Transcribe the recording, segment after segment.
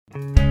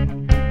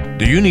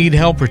Do you need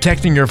help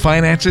protecting your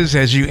finances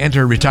as you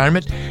enter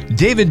retirement?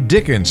 David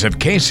Dickens of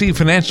KC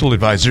Financial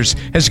Advisors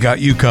has got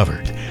you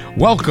covered.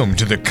 Welcome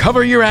to the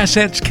Cover Your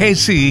Assets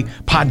KC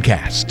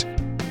podcast.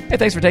 Hey,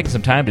 thanks for taking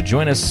some time to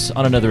join us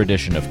on another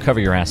edition of Cover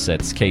Your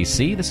Assets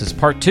KC. This is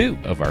part 2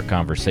 of our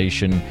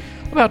conversation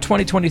about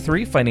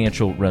 2023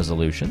 financial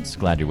resolutions.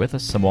 Glad you're with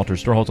us. I'm Walter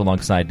Storholt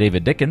alongside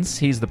David Dickens.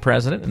 He's the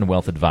president and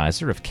wealth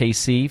advisor of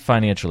KC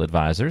Financial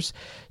Advisors,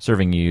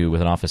 serving you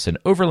with an office in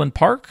Overland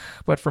Park.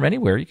 But from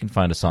anywhere, you can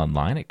find us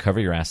online at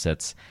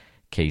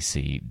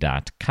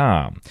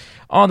coveryourassets.kc.com.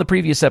 On the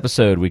previous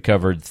episode, we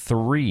covered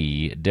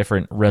 3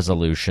 different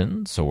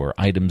resolutions or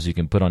items you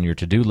can put on your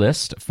to-do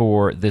list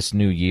for this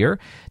new year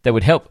that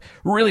would help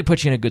really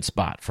put you in a good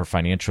spot for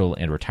financial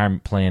and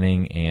retirement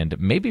planning, and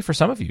maybe for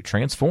some of you,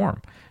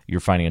 transform your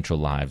financial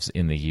lives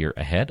in the year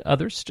ahead.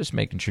 Others, just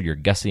making sure you're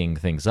gussying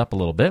things up a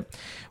little bit.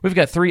 We've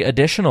got 3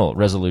 additional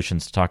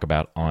resolutions to talk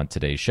about on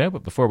today's show,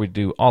 but before we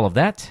do all of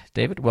that,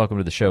 David, welcome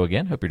to the show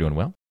again. Hope you're doing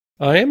well.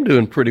 I am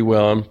doing pretty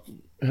well. I'm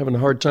having a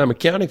hard time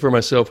accounting for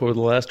myself over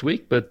the last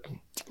week, but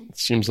it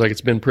seems like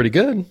it's been pretty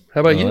good. How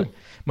about you?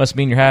 Must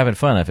mean you're having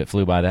fun if it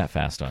flew by that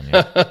fast on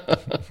you.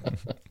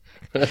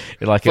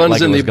 It was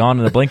gone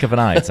in the blink of an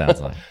eye, it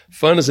sounds like.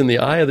 Fun is in the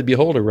eye of the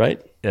beholder,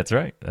 right? That's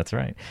right.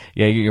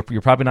 Yeah,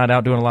 you're probably not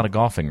out doing a lot of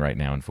golfing right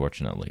now,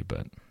 unfortunately,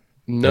 but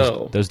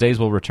no, those days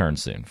will return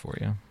soon for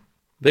you.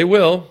 They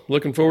will.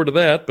 Looking forward to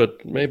that,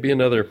 but maybe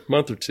another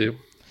month or two.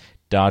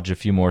 Dodge a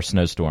few more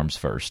snowstorms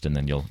first, and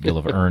then you'll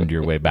have earned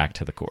your way back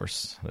to the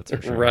course. That's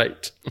for sure.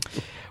 Right.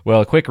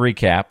 Well, a quick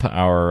recap.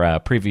 Our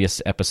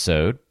previous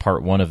episode,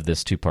 part 1 of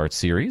this 2-part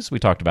series, we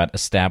talked about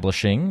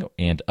establishing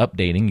and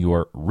updating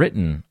your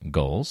written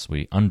goals.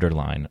 We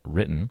underline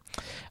written.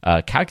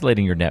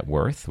 Calculating your net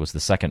worth was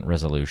the second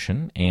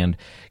resolution, and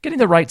getting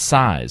the right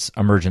size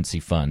emergency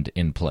fund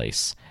in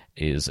place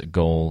is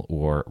goal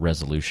or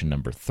resolution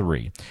number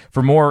 3.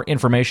 For more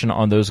information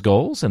on those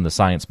goals and the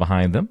science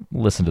behind them,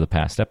 listen to the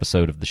past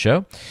episode of the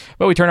show.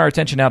 But we turn our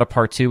attention now to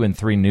part 2 and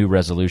 3 new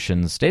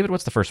resolutions. David,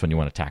 what's the first one you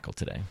want to tackle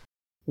today?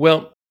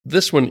 Well,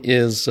 this one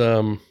is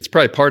it's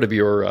probably part of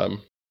your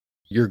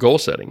goal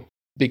setting,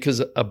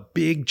 because a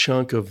big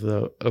chunk of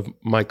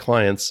my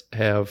clients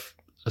have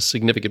a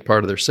significant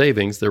part of their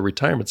savings, their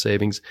retirement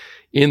savings,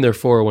 in their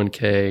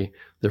 401k,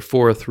 their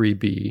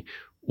 403b,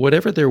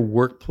 whatever their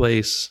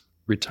workplace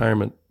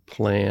retirement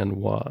plan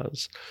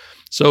was.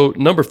 So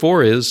number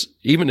 4 is,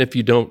 even if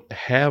you don't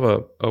have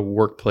a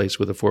workplace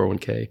with a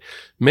 401k,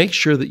 make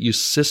sure that you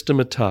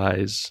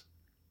systematize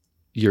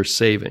your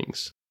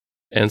savings.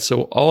 And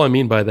so all I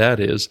mean by that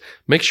is,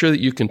 make sure that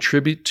you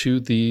contribute to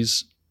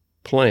these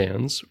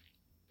plans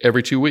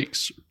every 2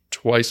 weeks,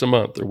 twice a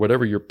month, or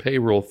whatever your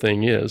payroll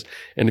thing is.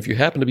 And if you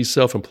happen to be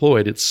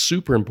self-employed, it's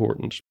super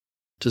important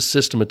to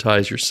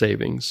systematize your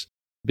savings,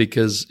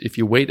 because if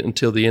you wait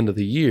until the end of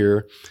the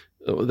year,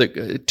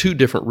 2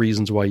 different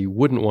reasons why you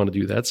wouldn't want to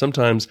do that.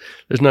 Sometimes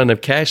there's not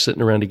enough cash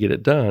sitting around to get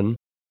it done.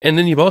 And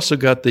then you've also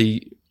got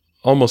the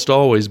almost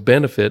always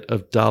benefit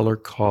of dollar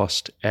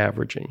cost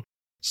averaging.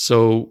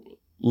 So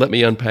let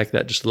me unpack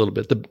that just a little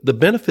bit. The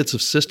benefits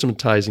of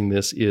systematizing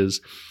this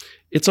is,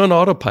 it's on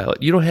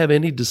autopilot. You don't have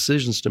any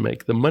decisions to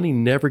make. The money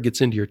never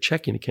gets into your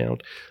checking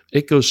account.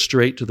 It goes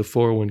straight to the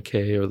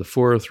 401k or the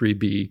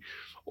 403b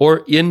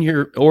or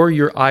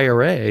your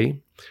IRA.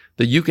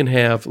 That you can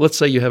have. Let's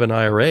say you have an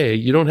IRA,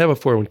 you don't have a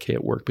 401k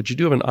at work, but you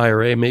do have an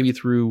IRA, maybe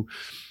through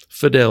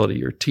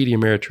Fidelity or TD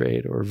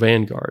Ameritrade or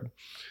Vanguard.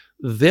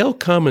 They'll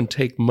come and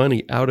take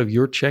money out of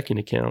your checking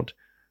account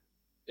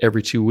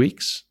every 2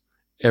 weeks,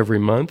 every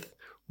month,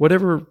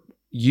 whatever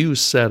you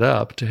set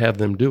up to have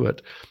them do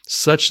it,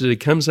 such that it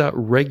comes out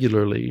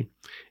regularly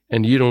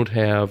and you don't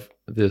have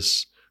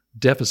this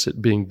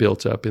deficit being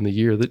built up in the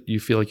year that you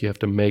feel like you have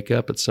to make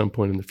up at some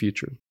point in the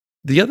future.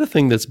 The other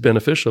thing that's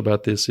beneficial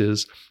about this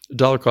is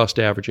dollar cost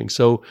averaging.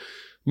 So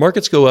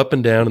markets go up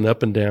and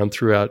down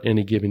throughout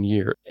any given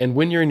year. And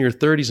when you're in your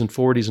 30s and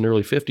 40s and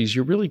early 50s,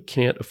 you really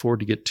can't afford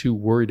to get too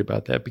worried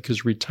about that,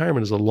 because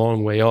retirement is a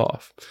long way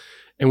off.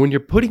 And when you're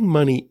putting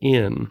money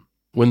in,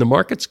 when the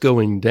market's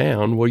going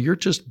down, well, you're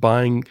just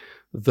buying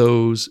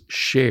those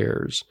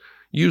shares,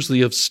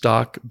 usually of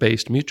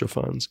stock-based mutual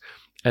funds,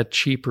 at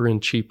cheaper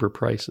and cheaper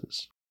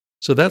prices.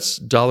 So that's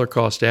dollar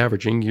cost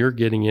averaging. You're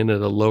getting in at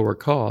a lower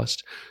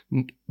cost,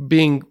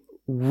 being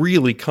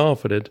really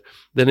confident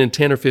that in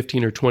 10 or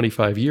 15 or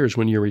 25 years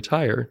when you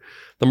retire,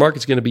 the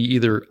market's going to be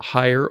either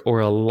higher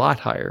or a lot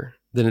higher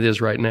than it is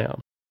right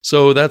now.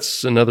 So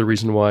that's another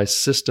reason why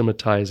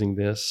systematizing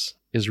this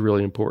is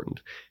really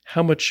important.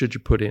 How much should you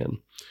put in?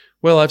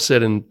 Well, I've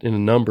said in a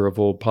number of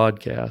old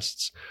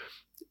podcasts,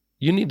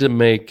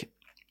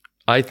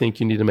 I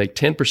think you need to make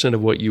 10%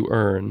 of what you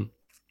earn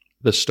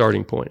the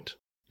starting point.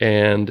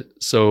 And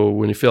so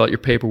when you fill out your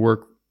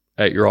paperwork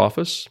at your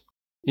office,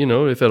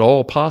 if at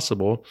all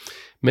possible,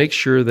 make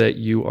sure that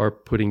you are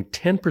putting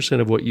 10%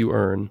 of what you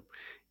earn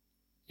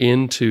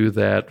into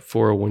that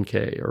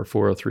 401k or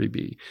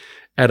 403b.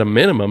 At a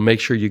minimum, make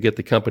sure you get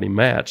the company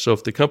match. So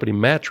if the company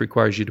match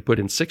requires you to put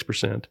in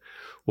 6%,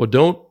 well,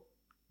 don't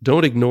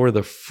don't ignore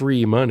the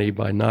free money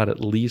by not at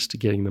least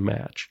getting the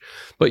match.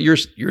 But your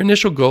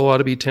initial goal ought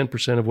to be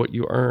 10% of what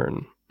you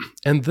earn.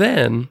 And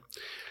then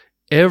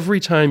every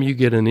time you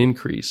get an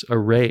increase, a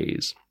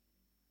raise,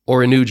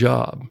 or a new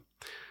job,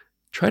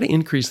 try to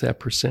increase that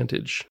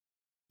percentage,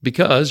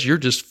 because you're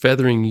just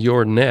feathering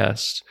your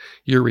nest,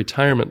 your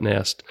retirement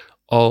nest,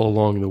 all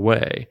along the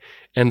way.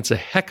 And it's a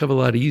heck of a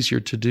lot easier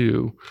to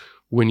do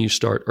when you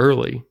start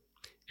early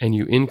and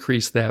you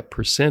increase that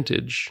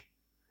percentage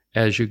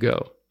as you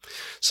go.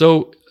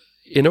 So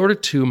in order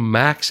to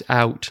max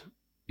out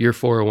your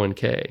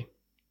 401k,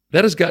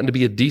 that has gotten to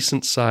be a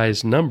decent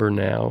sized number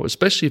now,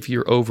 especially if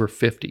you're over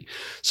 50.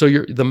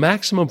 So the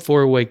maximum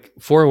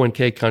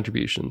 401k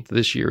contribution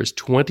this year is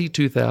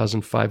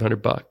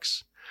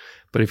 $22,500.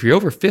 But if you're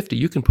over 50,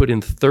 you can put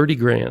in 30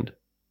 grand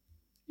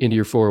into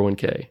your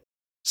 401k.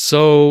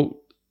 So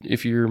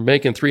if you're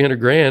making 300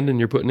 grand and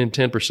you're putting in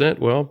 10%,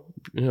 well,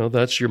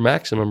 that's your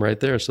maximum right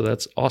there. So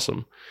that's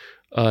awesome.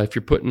 If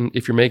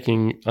you're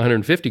making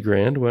 150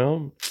 grand,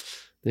 well,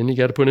 then you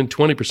got to put in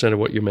 20% of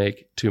what you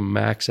make to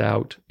max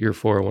out your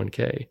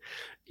 401k.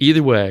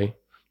 Either way,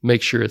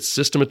 make sure it's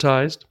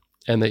systematized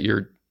and that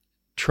you're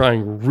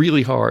trying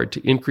really hard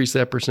to increase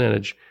that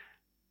percentage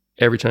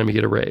every time you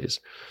get a raise.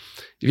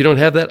 If you don't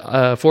have that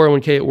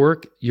 401k at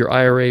work, your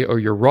IRA or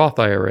your Roth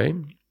IRA,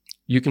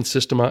 you can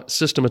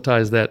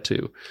systematize that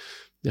too.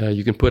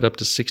 You can put up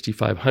to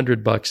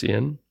 $6,500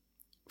 in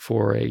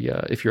for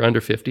if you're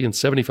under 50, and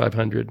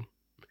 $7,500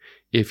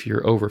 if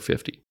you're over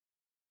 50.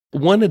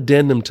 One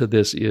addendum to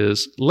this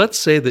is, let's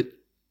say that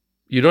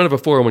you don't have a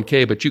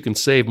 401k, but you can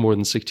save more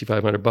than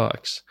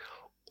 $6,500,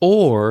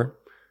 or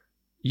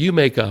you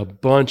make a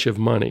bunch of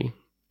money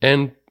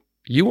and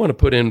you want to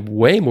put in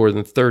way more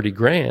than 30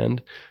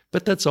 grand,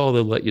 but that's all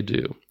they'll let you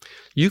do.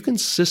 You can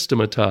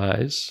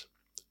systematize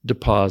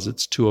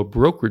deposits to a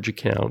brokerage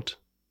account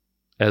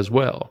as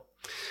well.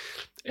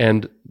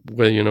 And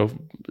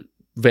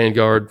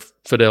Vanguard,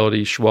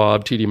 Fidelity,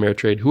 Schwab, TD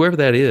Ameritrade, whoever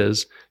that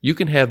is, you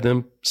can have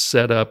them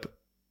set up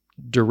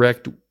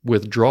direct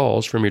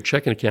withdrawals from your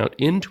checking account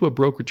into a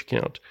brokerage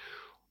account.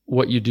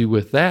 What you do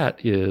with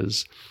that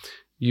is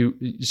you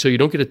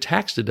don't get a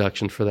tax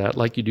deduction for that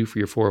like you do for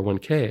your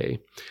 401k,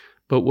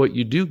 but what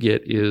you do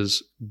get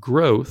is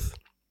growth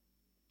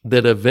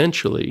that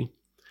eventually,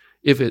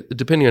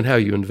 depending on how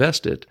you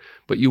invest it,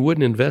 but you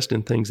wouldn't invest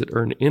in things that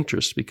earn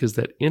interest, because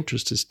that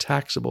interest is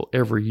taxable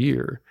every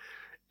year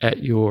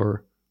at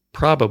your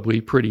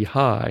probably pretty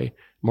high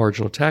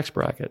marginal tax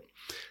bracket.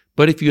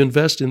 But if you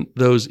invest in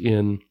those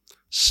in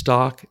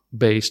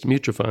stock-based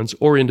mutual funds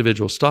or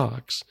individual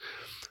stocks,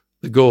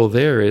 the goal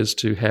there is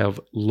to have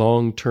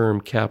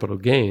long-term capital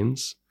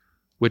gains,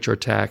 which are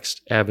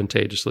taxed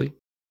advantageously,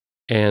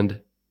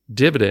 and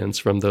dividends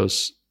from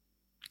those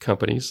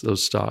companies,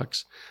 those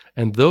stocks,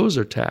 and those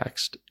are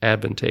taxed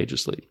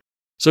advantageously.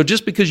 So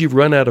just because you've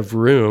run out of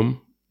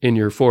room in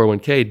your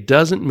 401k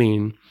doesn't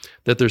mean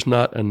that there's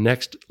not a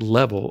next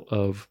level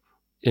of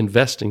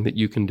investing that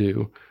you can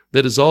do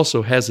that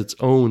also has its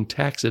own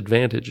tax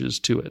advantages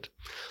to it.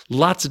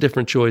 Lots of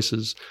different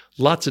choices,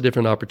 lots of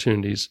different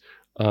opportunities,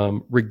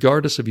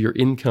 regardless of your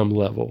income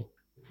level.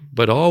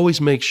 But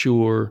always make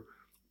sure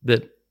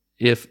that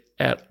if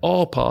at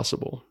all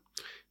possible,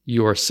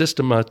 you are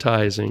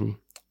systematizing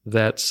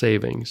that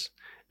savings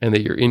and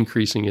that you're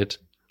increasing it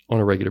on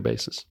a regular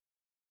basis.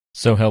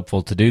 So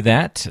helpful to do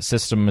that.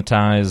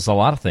 Systematize a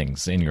lot of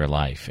things in your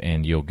life,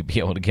 and you'll be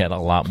able to get a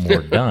lot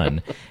more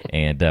done.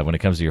 And when it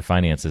comes to your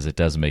finances, it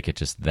does make it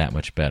just that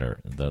much better.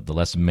 The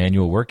less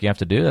manual work you have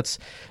to do, that's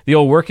the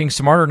old working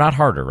smarter, not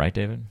harder, right,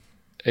 David?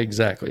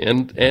 Exactly.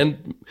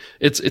 And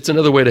it's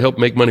another way to help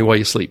make money while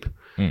you sleep.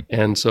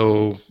 And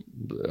so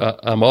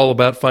I'm all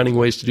about finding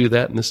ways to do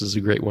that, and this is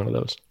a great one of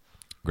those.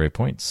 Great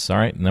points. All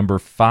right, number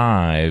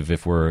 5,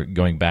 if we're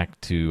going back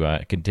to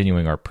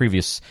continuing our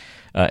previous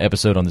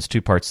episode on this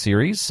 2-part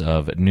series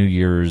of New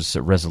Year's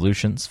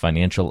Resolutions,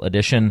 Financial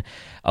Edition,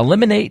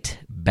 eliminate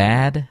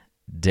bad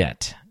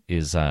debt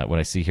is what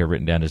I see here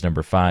written down as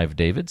number 5,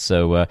 David.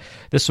 So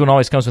this one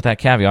always comes with that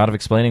caveat of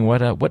explaining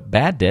what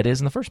bad debt is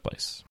in the first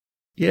place.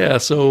 Yeah,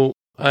 so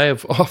I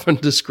have often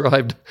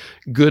described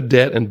good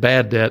debt and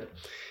bad debt.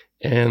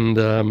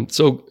 And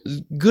so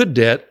good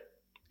debt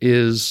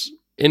is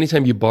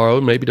anytime you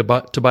borrow, maybe to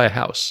buy a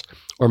house,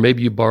 or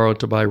maybe you borrow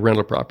to buy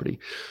rental property.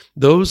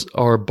 Those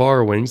are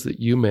borrowings that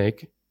you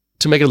make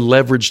to make a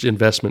leveraged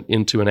investment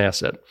into an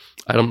asset.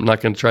 I'm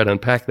not going to try to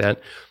unpack that.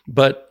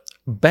 But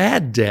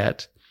bad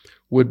debt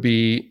would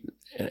be,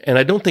 and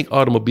I don't think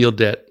automobile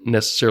debt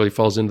necessarily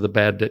falls into the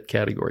bad debt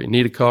category. You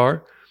need a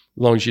car,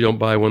 as long as you don't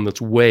buy one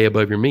that's way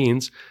above your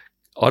means.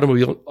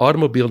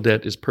 Automobile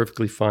debt is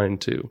perfectly fine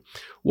too.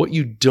 What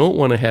you don't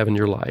want to have in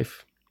your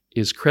life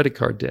is credit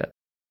card debt.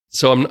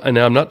 So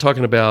I'm not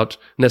talking about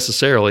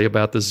necessarily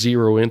about the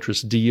zero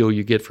interest deal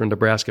you get from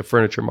Nebraska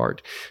Furniture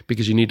Mart,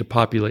 because you need to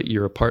populate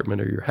your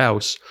apartment or your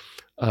house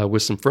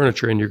with some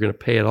furniture, and you're going to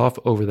pay it off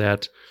over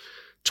that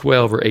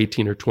 12 or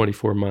 18 or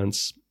 24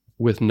 months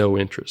with no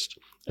interest.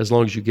 As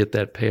long as you get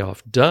that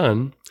payoff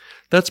done,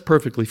 that's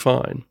perfectly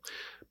fine.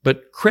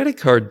 But credit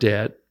card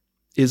debt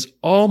is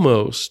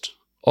almost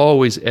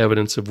always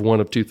evidence of one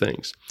of two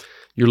things.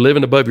 You're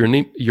living above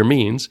your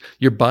means.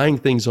 You're buying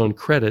things on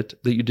credit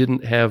that you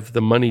didn't have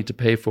the money to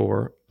pay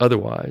for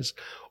otherwise.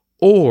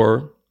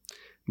 Or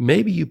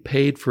maybe you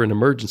paid for an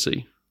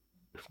emergency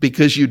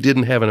because you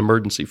didn't have an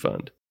emergency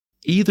fund.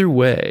 Either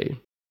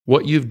way,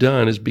 what you've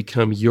done is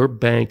become your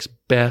bank's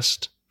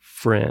best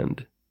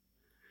friend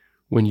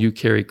when you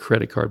carry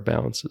credit card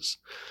balances.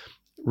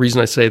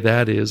 Reason I say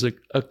that is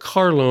a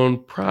car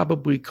loan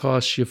probably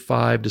costs you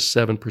 5 to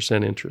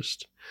 7%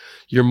 interest.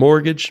 Your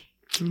mortgage,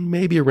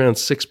 maybe around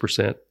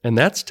 6%, and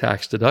that's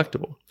tax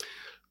deductible.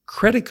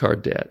 Credit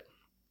card debt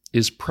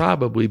is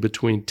probably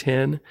between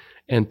 10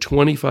 and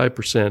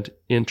 25%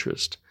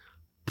 interest.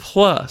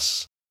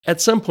 Plus,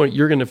 at some point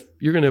you're going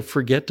to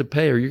forget to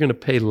pay, or you're going to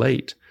pay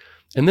late.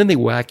 And then they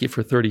whack you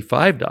for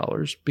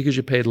 $35 because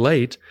you paid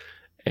late,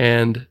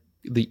 and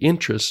the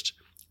interest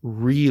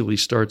really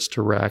starts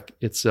to rack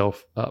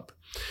itself up.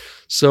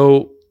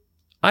 So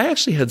I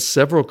actually had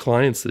several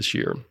clients this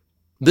year.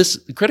 This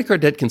credit card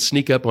debt can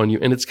sneak up on you,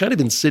 and it's kind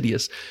of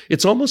insidious.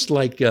 It's almost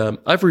like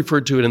I've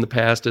referred to it in the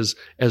past as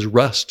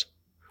rust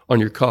on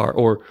your car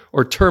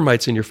or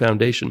termites in your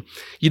foundation.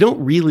 You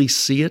don't really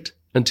see it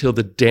until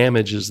the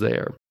damage is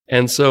there.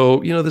 And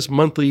so, this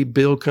monthly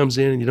bill comes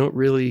in and you don't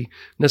really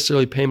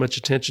necessarily pay much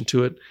attention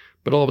to it.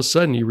 But all of a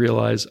sudden you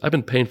realize I've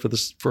been paying for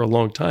this for a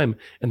long time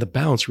and the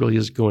balance really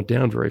isn't going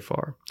down very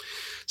far.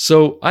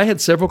 So I had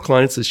several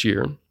clients this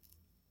year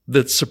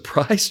that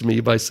surprised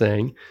me by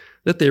saying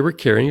that they were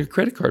carrying a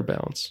credit card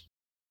balance.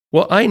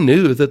 Well, I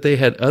knew that they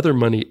had other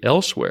money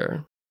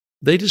elsewhere.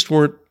 They just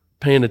weren't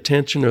paying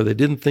attention, or they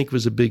didn't think it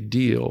was a big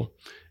deal.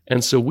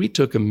 And so we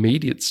took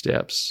immediate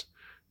steps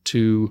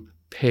to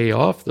pay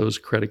off those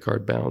credit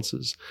card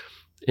balances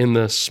in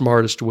the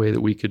smartest way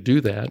that we could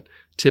do that.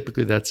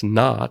 Typically, that's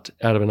not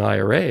out of an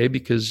IRA,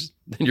 because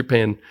then you're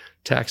paying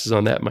taxes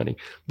on that money.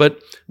 But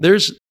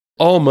there's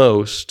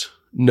almost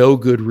no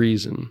good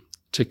reason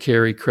to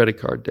carry credit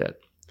card debt.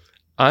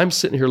 I'm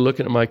sitting here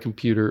looking at my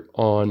computer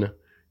on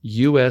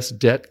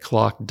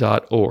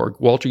usdebtclock.org.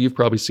 Walter, you've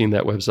probably seen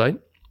that website.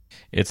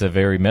 It's a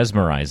very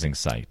mesmerizing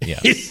site.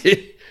 Yes.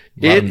 It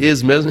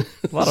is mesmerizing.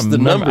 A lot of the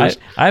numbers.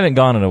 I haven't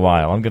gone in a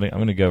while. I'm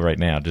gonna go right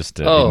now just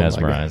to be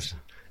mesmerized.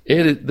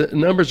 The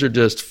numbers are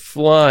just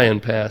flying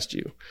past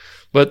you.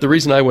 But the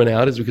reason I went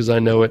out is because I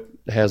know it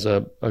has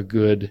a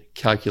good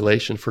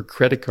calculation for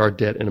credit card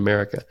debt in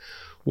America.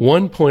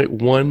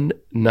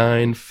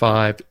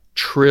 $1.195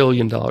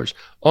 trillion,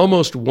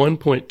 almost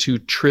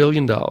 $1.2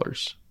 trillion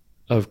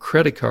of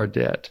credit card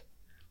debt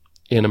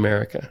in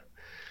America.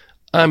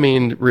 I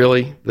mean,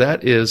 really,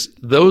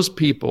 those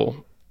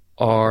people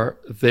are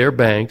their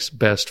bank's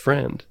best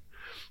friend,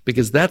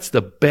 because that's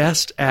the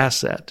best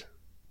asset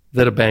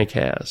that a bank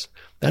has.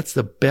 That's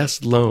the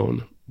best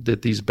loan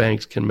that these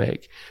banks can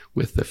make.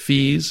 With the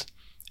fees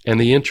and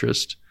the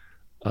interest,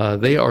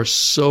 they are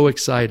so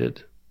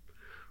excited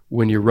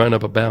when you run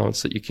up a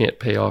balance that you can't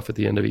pay off at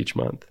the end of each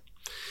month.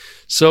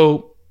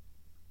 So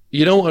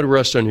you don't want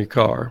rust on your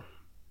car.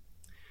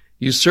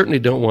 You certainly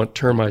don't want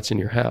termites in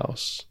your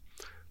house.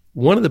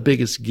 One of the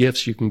biggest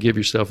gifts you can give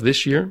yourself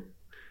this year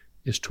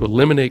is to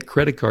eliminate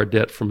credit card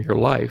debt from your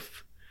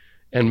life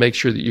and make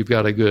sure that you've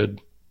got a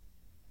good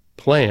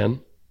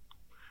plan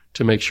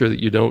to make sure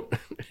that you don't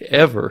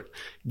ever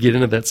get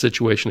into that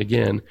situation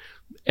again.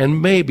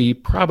 And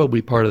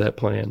probably part of that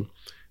plan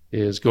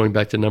is going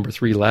back to number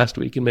 3 last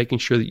week and making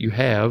sure that you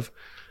have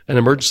an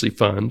emergency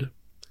fund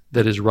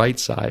that is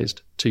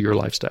right-sized to your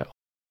lifestyle.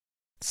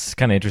 It's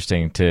kind of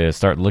interesting to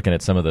start looking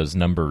at some of those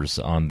numbers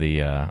on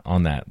the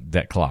on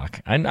that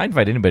clock. I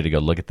invite anybody to go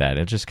look at that.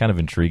 It's just kind of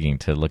intriguing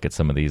to look at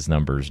some of these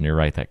numbers. And you're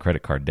right, that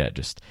credit card debt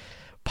just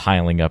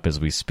piling up as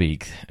we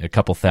speak. A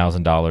couple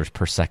 $1,000s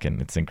per second.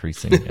 It's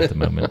increasing at the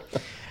moment.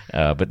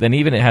 But then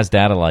even it has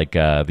data like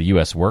the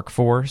U.S.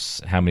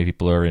 workforce, how many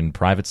people are in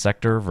private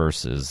sector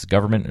versus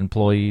government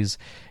employees,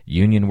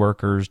 union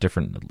workers,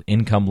 different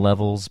income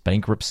levels,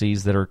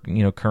 bankruptcies that are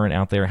current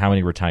out there, how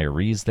many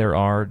retirees there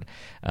are,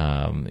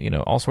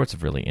 all sorts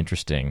of really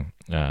interesting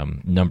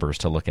numbers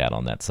to look at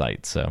on that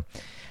site. So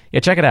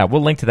yeah, check it out.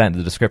 We'll link to that in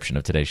the description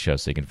of today's show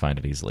so you can find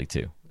it easily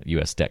too,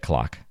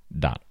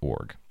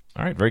 usdebtclock.org.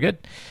 All right, very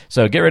good.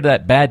 So get rid of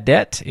that bad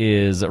debt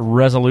is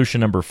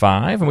resolution number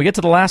 5. And we get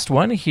to the last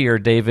one here,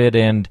 David,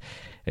 and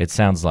it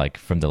sounds like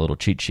from the little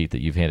cheat sheet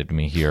that you've handed to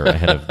me here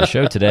ahead of the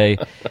show today,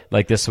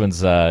 like this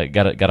one's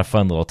got a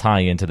fun little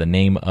tie-in to the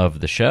name of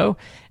the show,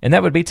 and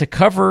that would be to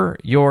cover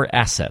your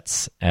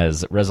assets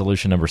as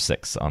resolution number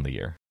 6 on the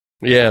year.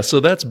 Yeah, so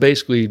that's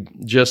basically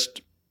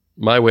just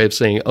my way of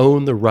saying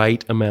own the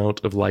right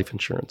amount of life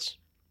insurance.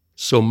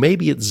 So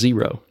maybe it's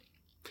 0.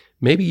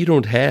 Maybe you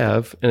don't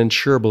have an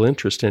insurable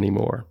interest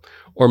anymore.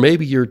 Or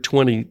maybe you're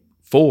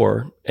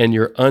 24 and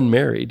you're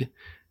unmarried,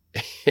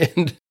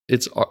 and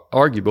it's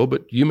arguable,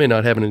 but you may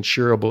not have an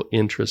insurable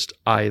interest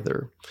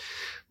either.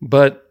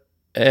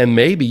 And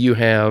maybe you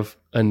have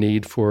a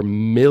need for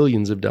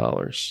millions of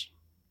dollars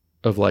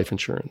of life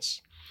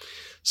insurance.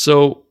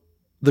 So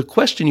the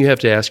question you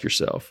have to ask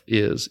yourself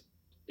is,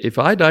 if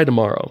I die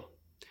tomorrow,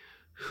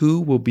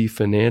 who will be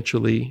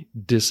financially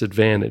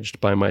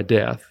disadvantaged by my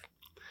death?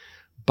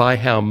 By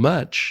how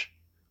much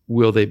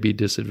will they be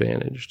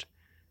disadvantaged?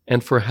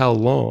 And for how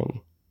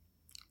long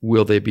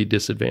will they be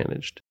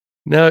disadvantaged?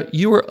 Now,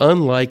 you are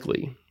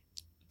unlikely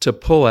to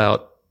pull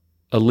out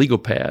a legal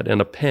pad and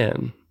a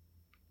pen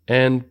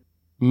and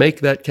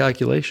make that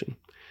calculation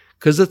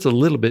because it's a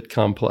little bit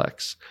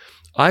complex.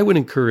 I would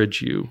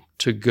encourage you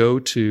to go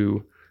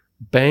to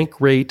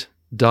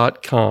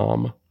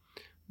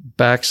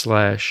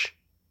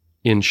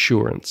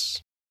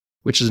bankrate.com/insurance,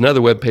 which is another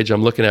webpage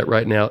I'm looking at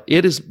right now.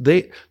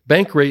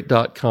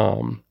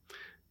 Bankrate.com.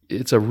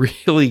 It's a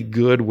really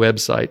good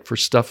website for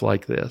stuff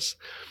like this.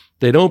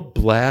 They don't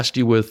blast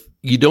you with,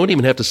 you don't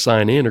even have to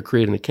sign in or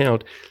create an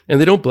account,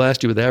 and they don't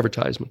blast you with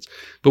advertisements.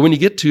 But when you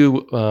get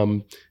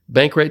to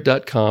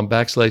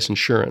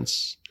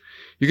bankrate.com/insurance,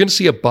 you're going to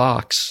see a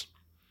box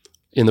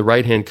in the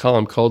right-hand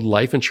column called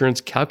Life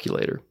Insurance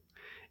Calculator.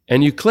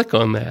 And you click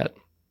on that,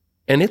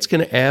 and it's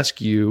going to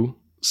ask you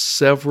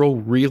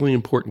several really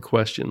important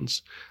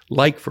questions.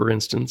 Like, for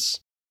instance,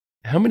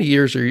 how many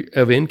years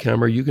of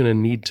income are you going to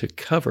need to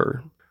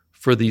cover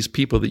for these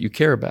people that you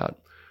care about?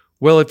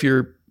 Well,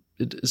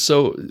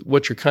 so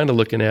what you're kind of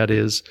looking at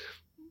is,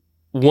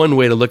 one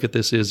way to look at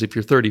this is if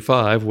you're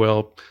 35,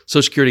 well,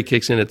 Social Security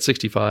kicks in at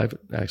 65,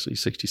 actually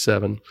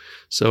 67.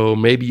 So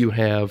maybe you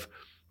have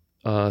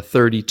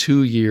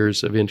 32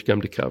 years of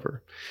income to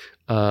cover.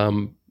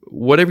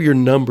 Whatever your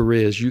number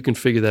is, you can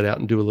figure that out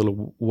and do a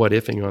little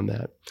what-ifing on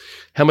that.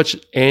 How much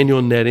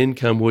annual net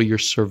income will your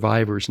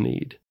survivors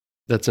need?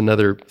 That's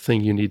another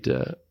thing you need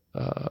to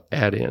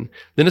add in.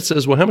 Then it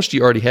says, well, how much do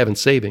you already have in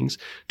savings?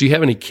 Do you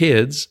have any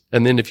kids?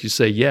 And then if you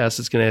say yes,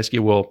 it's going to ask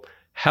you, well,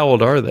 how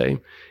old are they?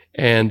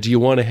 And do you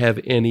want to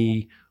have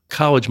any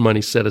college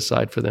money set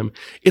aside for them?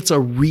 It's a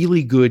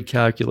really good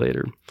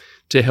calculator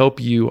to help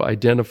you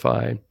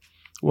identify,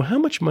 well, how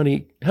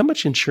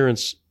much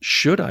insurance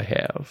should I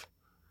have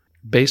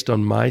based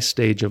on my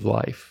stage of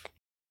life?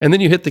 And then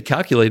you hit the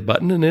calculate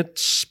button and it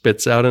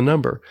spits out a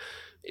number.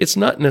 It's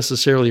not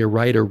necessarily a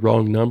right or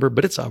wrong number,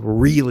 but it's a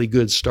really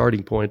good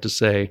starting point to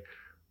say,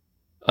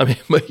 I mean,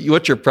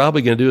 what you're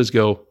probably going to do is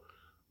go,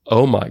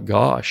 oh my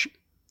gosh,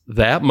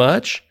 that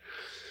much?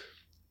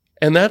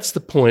 And that's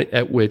the point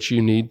at which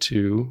you need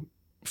to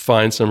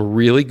find some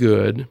really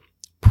good,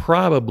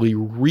 probably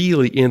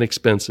really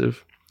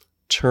inexpensive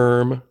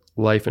term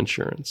life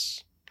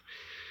insurance.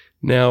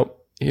 Now,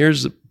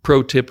 here's the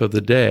pro tip of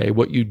the day.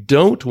 What you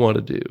don't want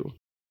to do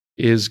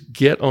is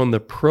get on the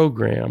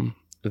program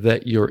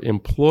that your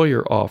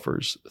employer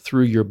offers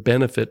through your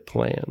benefit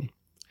plan,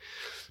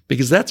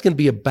 because that's going to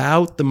be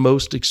about the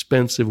most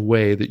expensive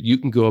way that you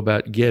can go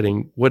about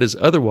getting what is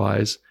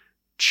otherwise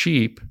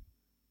cheap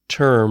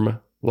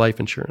term life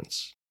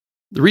insurance.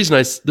 The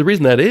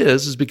reason that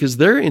is because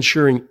they're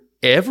insuring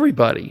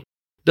everybody.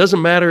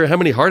 Doesn't matter how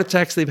many heart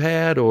attacks they've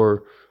had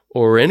or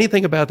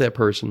anything about that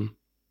person,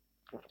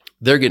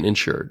 they're getting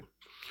insured.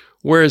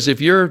 Whereas if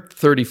you're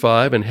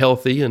 35 and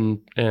healthy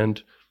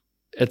and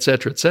et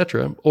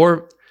cetera,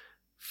 or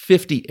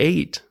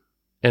 58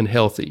 and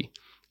healthy,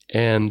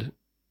 and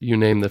you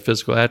name the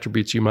physical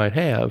attributes you might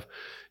have,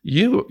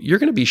 you're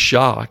going to be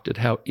shocked at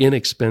how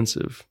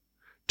inexpensive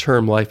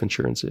term life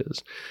insurance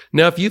is.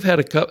 Now, if you've had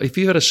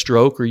a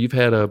stroke or you've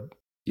had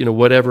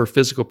whatever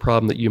physical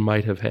problem that you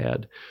might have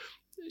had,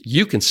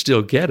 you can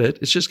still get it.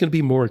 It's just going to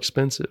be more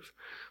expensive.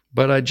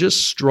 But I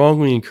just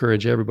strongly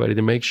encourage everybody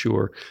to make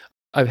sure.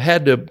 I've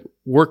had to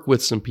work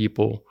with some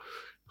people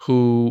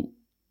who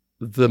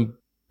the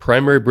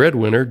primary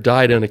breadwinner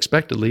died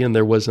unexpectedly and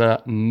there was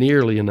not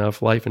nearly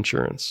enough life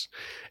insurance.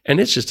 And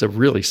it's just a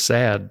really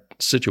sad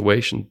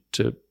situation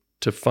to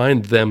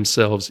find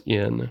themselves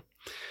in.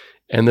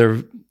 And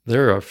there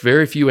are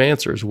very few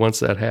answers once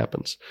that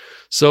happens.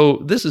 So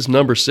this is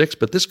number 6,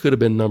 but this could have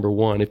been number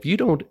 1. If you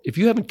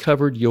haven't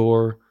covered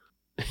your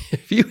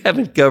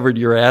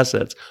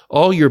assets,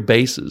 all your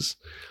bases,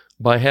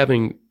 by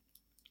having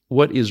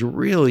what is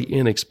really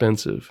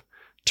inexpensive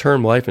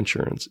term life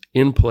insurance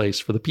in place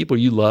for the people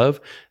you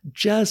love,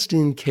 just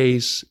in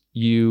case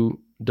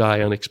you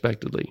die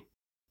unexpectedly,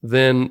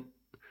 then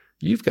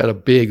you've got a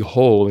big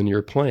hole in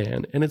your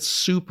plan, and it's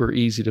super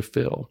easy to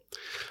fill.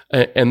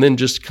 And then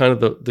just kind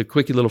of the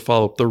quickie little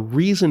follow-up. The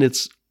reason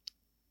it's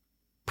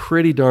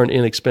pretty darn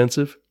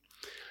inexpensive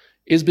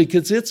is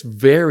because it's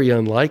very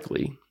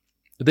unlikely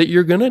that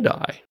you're going to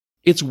die.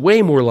 It's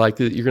way more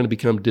likely that you're going to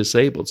become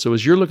disabled. So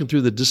as you're looking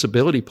through the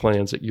disability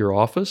plans at your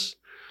office,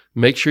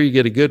 make sure you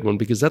get a good one,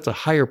 because that's a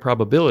higher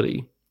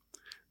probability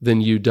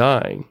than you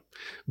dying.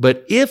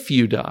 But if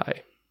you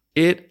die,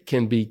 it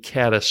can be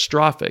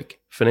catastrophic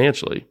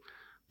financially.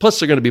 Plus,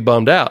 they're going to be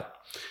bummed out.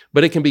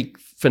 But it can be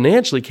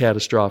financially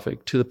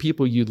catastrophic to the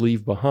people you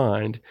leave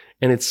behind,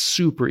 and it's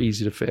super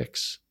easy to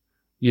fix.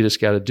 You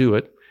just got to do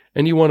it.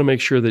 And you want to make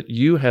sure that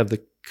you have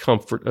the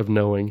comfort of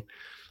knowing,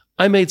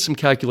 I made some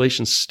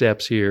calculation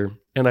steps here,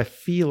 and I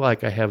feel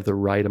like I have the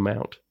right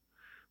amount.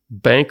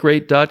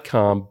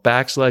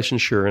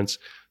 Bankrate.com/insurance.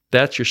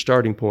 That's your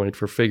starting point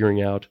for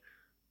figuring out,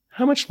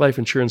 how much life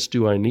insurance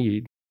do I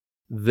need?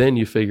 then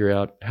you figure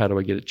out, how do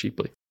I get it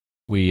cheaply?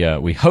 We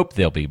hope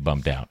they'll be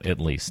bummed out,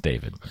 at least,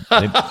 David.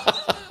 They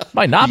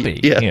might not be,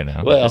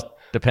 well, just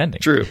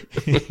depending. True.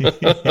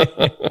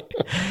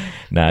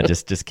 Nah,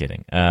 just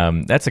kidding.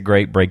 That's a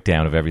great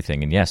breakdown of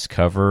everything. And yes,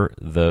 cover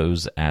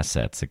those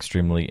assets.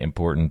 Extremely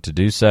important to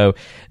do so.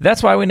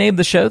 That's why we named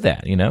the show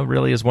that,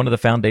 really is one of the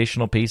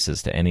foundational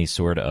pieces to any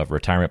sort of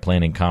retirement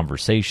planning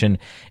conversation,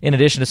 in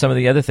addition to some of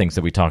the other things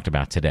that we talked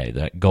about today,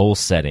 the goal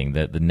setting,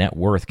 the net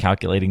worth,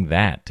 calculating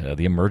that,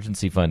 the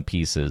emergency fund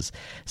pieces,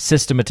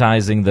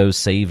 systematizing those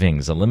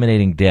savings,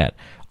 eliminating debt.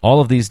 All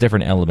of these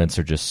different elements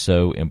are just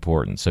so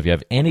important. So if you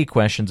have any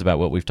questions about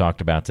what we've talked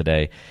about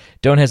today,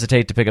 don't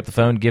hesitate to pick up the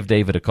phone. Give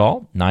David a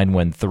call.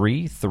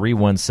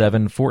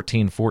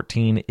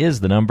 913-317-1414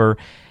 is the number,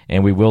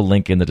 and we will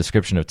link in the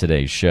description of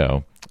today's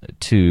show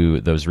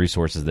to those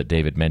resources that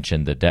David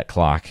mentioned, the Debt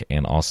Clock,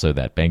 and also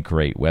that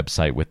Bankrate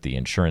website with the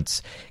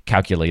insurance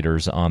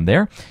calculators on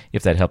there,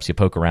 if that helps you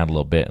poke around a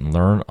little bit and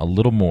learn a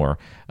little more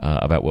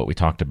about what we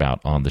talked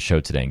about on the show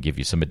today and give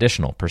you some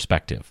additional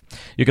perspective.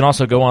 You can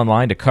also go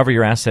online to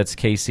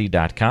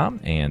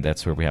coveryourassetskc.com, and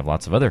that's where we have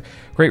lots of other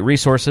great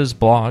resources,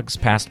 blogs,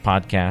 past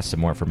podcasts,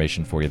 and more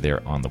information for you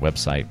there on the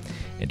website.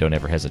 And don't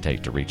ever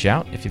hesitate to reach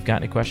out if you've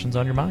got any questions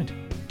on your mind.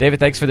 David,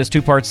 thanks for this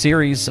two-part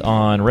series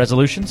on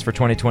resolutions for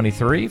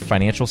 2023,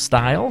 financial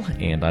style,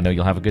 and I know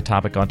you'll have a good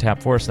topic on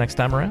tap for us next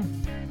time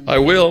around. I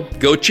will.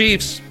 Go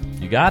Chiefs.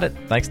 You got it.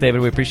 Thanks,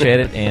 David. We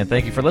appreciate it, and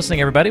thank you for listening,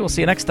 everybody. We'll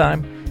see you next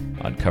time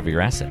on Cover Your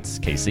Assets,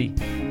 KC.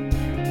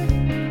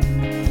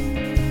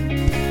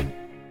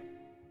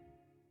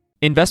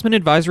 Investment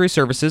advisory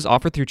services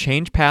offered through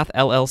ChangePath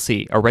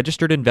LLC, a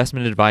registered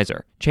investment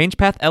advisor.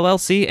 ChangePath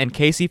LLC and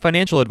KC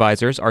Financial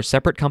Advisors are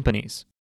separate companies.